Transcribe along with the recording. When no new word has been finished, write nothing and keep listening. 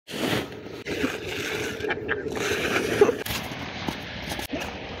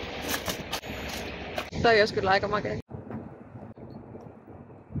Toi olisi kyllä aika makea.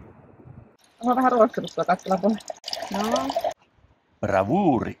 Mä oon vähän ruostunut tuo kattilan pohja. No.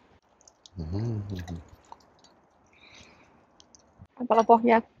 Bravuuri. Pala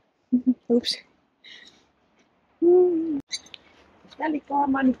pohjaa. Ups.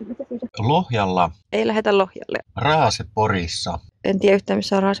 Lohjalla. Ei lähetä Lohjalle. Raaseporissa. En tiedä yhtään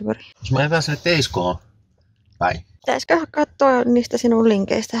missä on Raasepori. Jos mä lähdetään sinne Teiskoon päin. Pitäisikö katsoa niistä sinun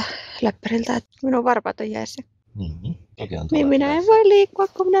linkeistä läppäriltä, että minun varpaat on jäässä. Niin, toki on Niin minä en voi liikkua,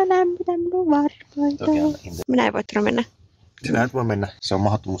 kun minä lämmitän minun varpaita. Minä en voi mennä. Sinä et voi mennä. Se on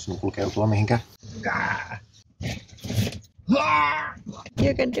mahdottomuus sinun kulkeutua mihinkään.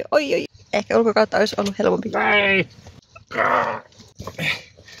 Oi. Ehkä ulkokautta olisi ollut helpompi. Ei.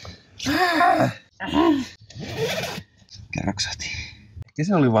 Kerroksahti. Ehkä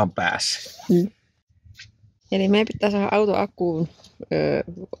se oli vaan päässä. Eli meidän pitää saada autoakkuun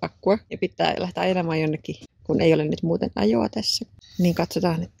akkua ja pitää lähteä ajamaan jonnekin, kun ei ole nyt muuten ajoa tässä. Niin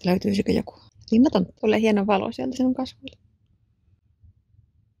katsotaan, että löytyisikö joku. Linnatonttia. Tulee hieno valo sieltä sinun kasvoille.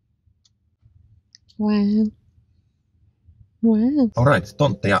 Wow. Alright,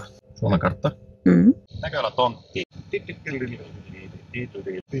 tontteja. Suomen kartta. Näköala tontti.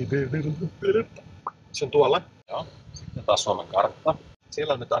 Se on tuolla. Joo. Sitten taas Suomen kartta.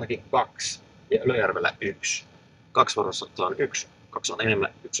 Siellä on nyt ainakin 2. Ja Ylöjärvellä 1. 2 vuorossa on 1. 2 on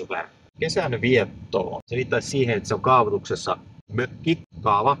enemmän, 1 on vähemmän. Kesän viettoon. Se viittaisi siihen, että se on kaavoituksessa mökki,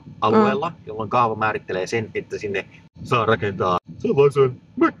 kaava alueella, jolloin kaava määrittelee sen, että sinne saa rakentaa sellaisen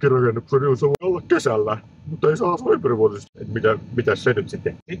mökkirakennuksen, jossa voi olla kesällä, mutta ei saa asua ympärivuotisesti. Mitä se nyt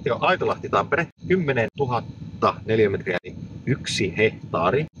sitten? Sitten on Aitolahti-Tampere, 10 000 neliömetriä, eli 1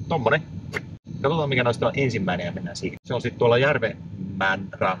 hehtaari. Tommonen. Katsotaan mikä noista on ensimmäinen ja mennään siihen. Se on sitten tuolla Järvenmään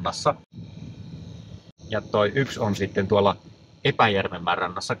rannassa. Ja toi 1 on sitten tuolla Epäjärvenmään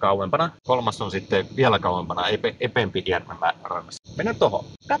rannassa kauempana. 3 on sitten vielä kauempana Epempi Järvenmään rannassa. Mennään tohon.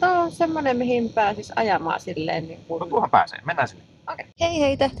 Kato semmonen mihin pääsis ajamaan silleen niin kuin... No tuohon pääsee, mennään sinne. Okei.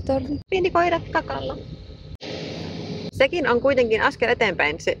 Hei tähtitorni. Pieni koira kakalla. Sekin on kuitenkin askel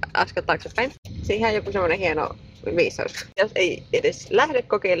eteenpäin, se askel taaksepäin. Siihen on joku semmonen hieno viisaus. Jos ei edes lähde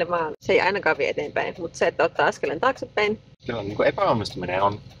kokeilemaan, se ei ainakaan vie eteenpäin. Mutta se, että ottaa askeleen taaksepäin. Kyllä niin epäonnistuminen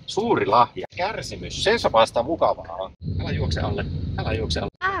on suuri lahja. Kärsimys, se on vasta mukavaa. Älä juokse alle, älä juokse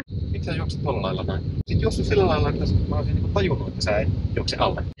alle. Miksi sä juokset tuolla lailla näin? Sitten jos on sillä lailla, että mä olisin niin tajunnut, että sä et juokse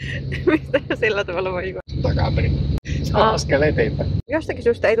alle. Mistä sillä tavalla voi juokse? Takaperin. Askel eteenpäin. Jostakin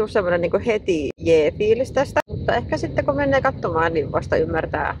syystä ei tule semmoinen niin heti jee-fiilis tästä, mutta ehkä sitten kun menee katsomaan, niin vasta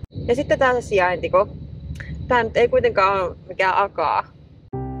ymmärtää. Ja sitten tää se sijainti, kun tää nyt ei kuitenkaan ole mikään akaa.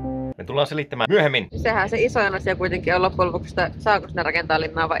 Me tullaan selittämään myöhemmin. Sehän se isoin asia kuitenkin on loppujen lopuksi, että saako sinne rakentaa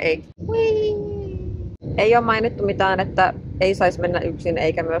linnaa vai ei. Ei ole mainittu mitään, että ei saisi mennä yksin,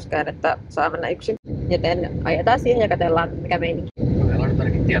 eikä myöskään, että saa mennä yksin. Joten ajetaan siihen ja katsellaan, mikä meininki. Meillä on nyt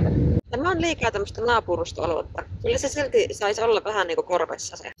ainakin tietä. Tämä on liikaa tämmöistä naapurustoaluetta. Kyllä se silti saisi olla vähän niinku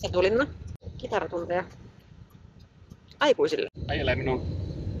korvessa se satulinna. Kitaratunteja. Aikuisille. Ajelee minun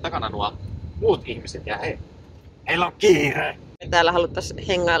takana nuo muut ihmiset ja heillä on kiire. Ja täällä haluttais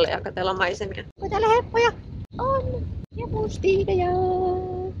hengailla ja katsella maisemia. Oi täällä heppoja on ja mustiineja.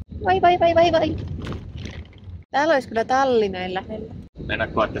 Vai. Täällä olisi kyllä talli näin lähellä.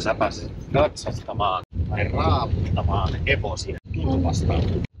 Mennäänkö, että sä pääsit katsastamaan tai raaputtamaan hevosia tulvasta?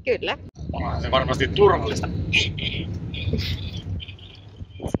 Kyllä. Onhan se varmasti turvallista.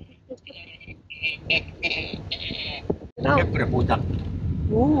 No. Keppyräpuita.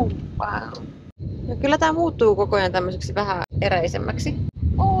 Wow. No, kyllä tää muuttuu koko ajan tämmöiseksi vähän eräisemmäksi.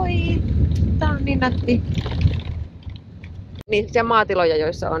 Oi, tää on niin nätti. Niin siellä maatiloja,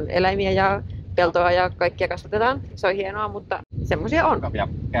 joissa on eläimiä ja peltoa ja kaikkia kasvatetaan. Se on hienoa, mutta semmosia on. Mukavia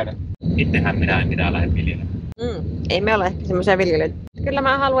käydä. Itsehän minä en mitään lähde viljelemään. Ei me olla ehkä semmoisia viljelijöitä. Kyllä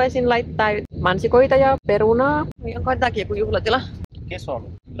mä haluaisin laittaa mansikoita ja perunaa. Onko tämäkin joku juhlatila?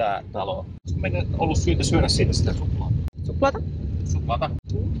 Keson ylätalo. Olisiko meidän ollut syytä syödä siitä sitä suklaata? Suklaata? Suklaata.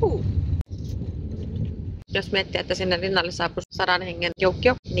 Jos miettii, että sinne linnalle saapuu 100 hengen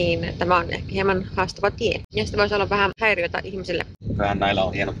joukkio, niin tämä on ehkä hieman haastava tie. Ja sitten voisi olla vähän häiriötä ihmisille. Kyllähän näillä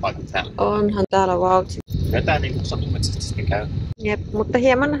on hienot paikat täällä. Onhan täällä vautsi. Vetää niin kuin satumetsästä sitten käy. Jep, mutta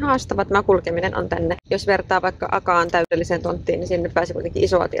hieman haastava tämä kulkeminen on tänne. Jos vertaa vaikka Akaan täydelliseen tonttiin, niin sinne pääsi kuitenkin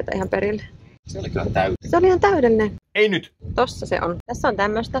isoa tietä ihan perille. Se oli kyllä täydellinen. Se oli ihan täydellinen. Ei nyt! Tossa se on. Tässä on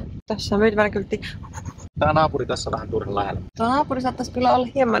tämmöstä. Tässä on myytävänä kyltti. Tää naapuri tässä on vähän turhan lähellä. Tuo naapuri saattaisi kyllä olla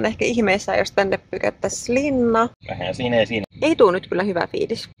hieman ehkä ihmeessä, jos tänne pykättäisiin linna. Vähän siinä ei siinä. Ei tuu nyt kyllä hyvä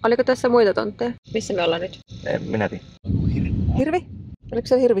fiilis. Oliko tässä muita tontteja? Missä me ollaan nyt? Minä tiedän. Hirvi? Oliko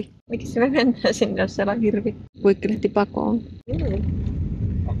se hirvi? Miksi me mennään sinne, jos siellä on hirvi? Puikkelehti pakoon.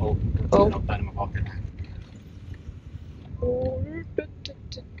 Ottaa enemmän vauhtia tähän.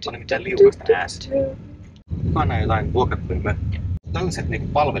 On mitään liukasta äästä. Kukaan on jotain vuokrattuja mökkiä. Tällaiset niinku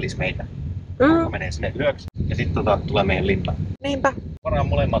palvelis meitä. Menee sinne yöksi ja sitten tulee meidän linna. Niinpä. Varaan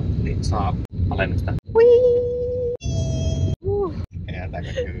molemmat, niin saa alennusta.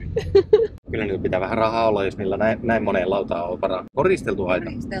 Kyllä niillä pitää vähän rahaa olla, jos niillä näin moneen lautaan on varaa. Koristeltu aita.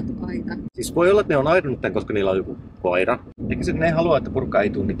 Koristeltu aita. Siis voi olla, että ne on aidannut tämän, koska niillä on joku koira. Eikä sitten ne ei halua, että purkka ei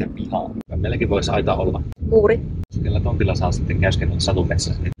tule niiden pihaan. Meilläkin voisi aita olla. Muuri. Sillä tontilla saa sitten käyskennellä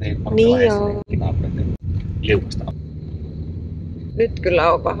satumetsässä. Ei niin joo. Liukasta. Nyt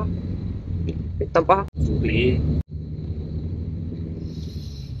kyllä on paha. Nyt on paha. Suli.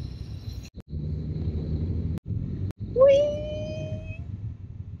 Oi.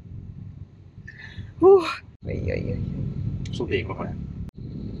 Suli koko ajan.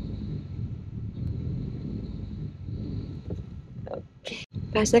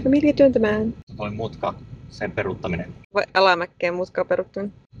 Pääseekö Milja työntämään? Toi mutka, sen peruuttaminen. Vai alamäkkeen mutkaa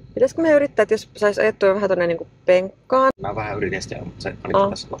peruttunut? Pitäisikö me yrittää, että jos sais ajettua vähän tonne niinku penkkaan? Mä vähän yritin sitä, mutta se ainakin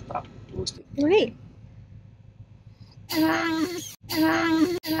tässä kohtaa luisti. No niin.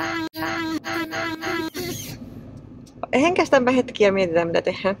 Henkästäänpä hetki ja mietitään mitä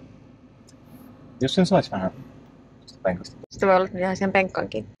tehdään. Jos sen sais vähän penkasta. Sitten voi olla, että me tehdään siihen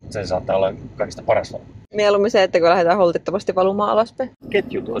penkkaankin. Se saattaa olla kaikista paras valinta. Mieluummin se, että kun lähdetään holtittomasti valumaan alaspäin.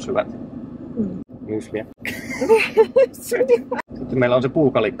 Ketjut olisi hyvät. Myysliä. Sitten meillä on se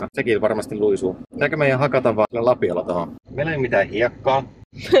puukalikka. Sekin varmasti luisuu. Pitääkö meidän hakata vaan lapiolla tuohon? Meillä ei ole mitään hiekkaa.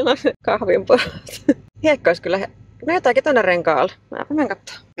 Meillä on se kahvinpojat. Hiekka olisi kyllä... No jotakin tuonne renkaalle. Mä menen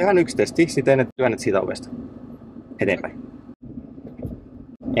kattoo. Tehdään yksi testi. Sitten työnnät siitä ovesta. Eteenpäin.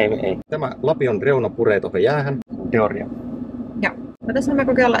 Ei. Tämä lapion reuna puree tuohon jäähän. Teoria. Joo. No tässä me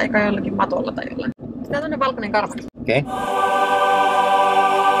kokeillaan eikä jollakin matolla tai jollain. Tää on tuonne valkoinen karva. Okei. Okay.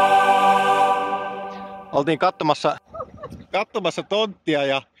 Oltiin katsomassa tonttia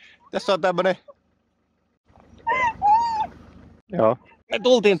ja tässä on tämmönen... Joo. Me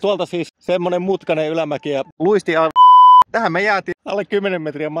tultiin tuolta siis semmonen mutkainen ylämäki ja luisti aivan... Tähän me jäätiin alle 10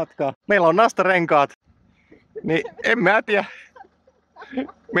 metriä matkaa. Meillä on nastarenkaat. Niin en mä tiedä.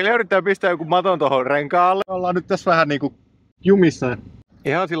 Meillä yrittää pistää joku maton tohon renkaalle. Ollaan nyt tässä vähän niinku jumissa.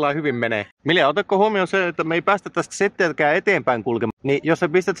 Ihan sillä hyvin menee. Milja, otatko huomioon se, että me ei päästä tästä settiäkään eteenpäin kulkemaan. Niin jos sä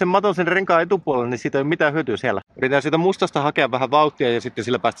pistät sen maton sen renkaan etupuolelle, niin siitä ei ole mitään hyötyä siellä. Yritän siitä mustasta hakea vähän vauhtia ja sitten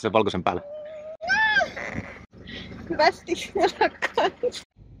sillä päästä sen valkoisen päälle. Hyvästi, rakkaan.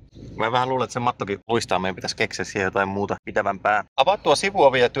 Mä vähän luulen, että se mattokin luistaa. Meidän pitäisi keksiä siihen jotain muuta pitävämpää. Avaa tuo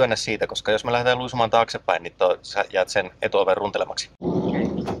sivuovi ja työnnä siitä, koska jos me lähdetään luisumaan taaksepäin, niin sä jäät sen etuoven runtelemaksi.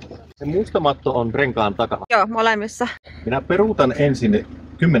 Se musta matto on renkaan takana. Joo, molemmissa. Minä peruutan ensin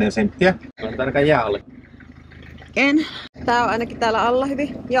 10 senttiä. Mä en ainakaan jää alle. En. Tää on ainakin täällä alla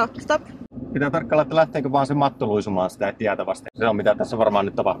hyvin. Joo, stop. Pitää tarkkailla, että lähteekö vaan se matto luisumaan sitä jäätä vasten. Se on mitä tässä varmaan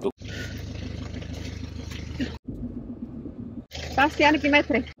nyt tapahtuu. Päästiin ainakin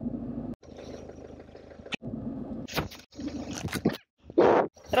metri.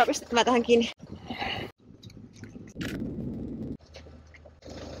 Pistetään mä tähän kiinni.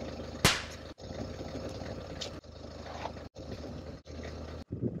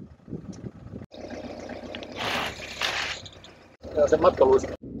 Joo, se matto luisuu.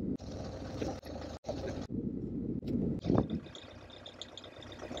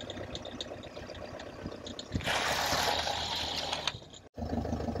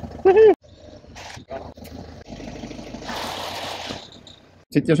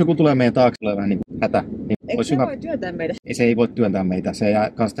 Sitten jos joku tulee meidän taakse, tulee vähän niin kuin hätä, niin eikö se voi työntää meitä? Ei, se ei voi työntää meitä, se jää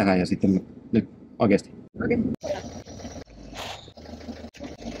kans tähän ja sitten nyt oikeesti. Okei.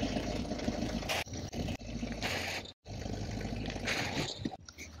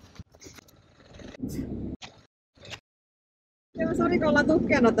 Joo, sori kun ollaan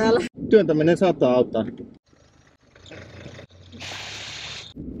tukkeena täällä. Työntäminen saattaa auttaa.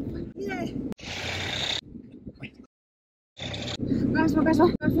 Jee. Kasva.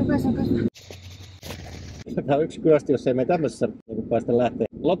 Tämä on yksi kyösti, jos ei me tämmöisessä päästä lähteä.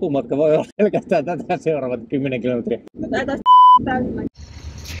 Lopumatka voi olla pelkästään tätä seuraavat 10 kilometriä. No taitaa täysin.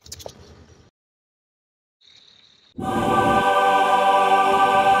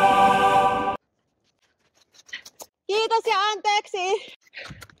 Kiitos ja anteeksi!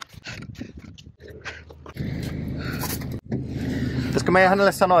 Pitäisikö meidän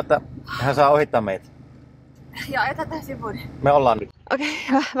hänelle sanoa, että hän saa ohittaa meitä? Joo, etä sivuun. Me ollaan nyt. Okei,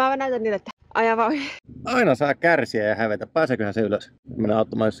 mä näytän niille, että aja vaan ohi. Aina saa kärsiä ja hävetä. Pääseeköhän se ylös? Mennään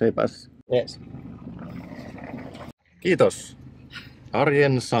auttamaan, jos ei pääse. Yes. Kiitos.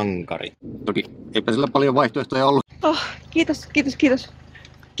 Arjen sankari. Toki eipä sillä paljon vaihtoehtoja ollut. Oh, kiitos.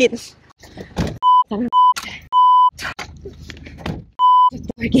 Kiitos.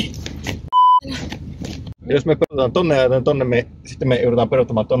 Jos me perutaan tonne ja tonne, sitten me joudutaan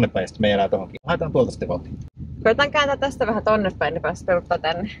peruuttamaan tonne päin, sitten me ei enää tohonkin. Haetaan tuolta sitten vauhtia. Koitan kääntää tästä vähän tonne päin, niin päästä peruuttaa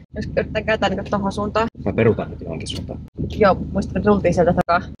tänne. Jos yritetään kääntää niin tohon suuntaan. Mä peruutan nyt johonkin suuntaan. Joo, muista me tultiin sieltä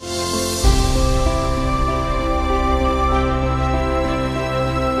takaa.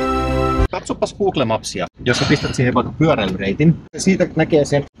 Katsopas Google Mapsia. Jos sä pistät siihen vaikka pyöräilyreitin, siitä näkee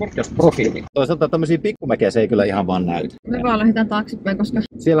sen korkeusprofiilin. Toisaalta tämmöisiä pikkumäkiä se ei kyllä ihan vaan näytä. Me vaan lähdetään taaksepäin, koska...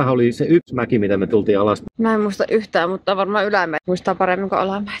 Siellähän oli se yksi mäki, mitä me tultiin alas. Mä en muista yhtään, mutta varmaan ylämäet muistaa paremmin kuin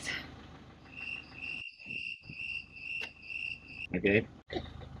alamäet. Okei.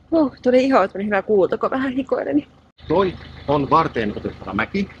 Tuli iho, että hyvä kuulta, kun vähän hikoileni. Toi on varteen otettava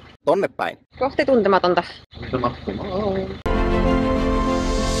mäki. Tonne päin. Kohti tuntematonta.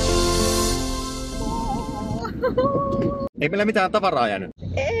 Ei meillä mitään tavaraa jäänyt.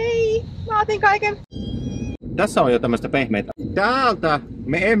 Ei, mä otin kaiken. Tässä on jo tämmöistä pehmeitä. Täältä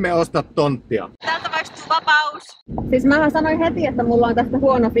me emme osta tonttia. Täältä maistuu vapaus. Siis mä sanoin heti, että mulla on tästä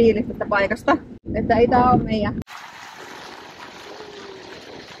huono fiilis tästä paikasta. Että ei tää oo meidän.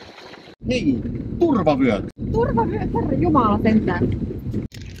 Hei, turvavyöt. Turvavyöt, herra jumala sentään.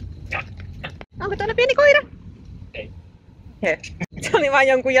 Onko tuonne pieni koira? Ei. He. Se oli vain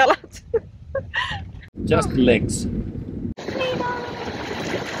jonkun jalat. Just legs.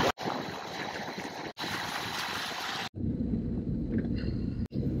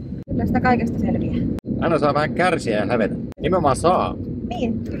 Kyllä sitä kaikesta selviää. Aina saa vähän kärsiä ja hävetä. Nimenomaan saa.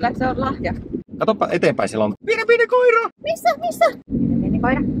 Niin, kyllä se on lahja. Katoppa eteenpäin, siellä on pieni koira! Missä? Pieni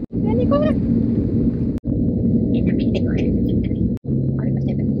koira. Pieni koira. Pieni koira. Olipas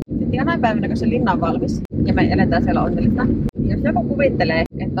se. Sitten jonain päivänä, kun se linna on valmis ja me eletään siellä onnellista, niin jos joku kuvittelee,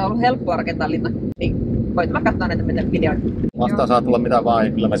 että on ollut helppoa rakentaa linna, niin voit mä katsoa näitä meidän videoita. Vastaan saa tulla mitä vaan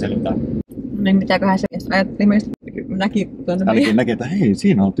ja kyllä me selvitään. Niin mitäköhän se ajattelin meistä. Näki tuonne Ainakin näkee, että hei,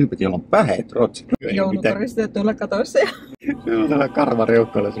 siinä on tyypit, joilla on päheet rotsit. joulukoristeet tuolla katossa. Se on sellainen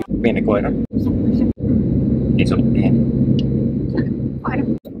karvareukkoilla. Pieni koira. Ei se ole pieni. Koira.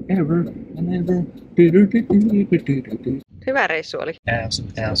 Hyvä reissu oli.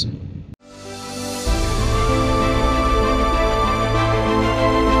 Äänsi.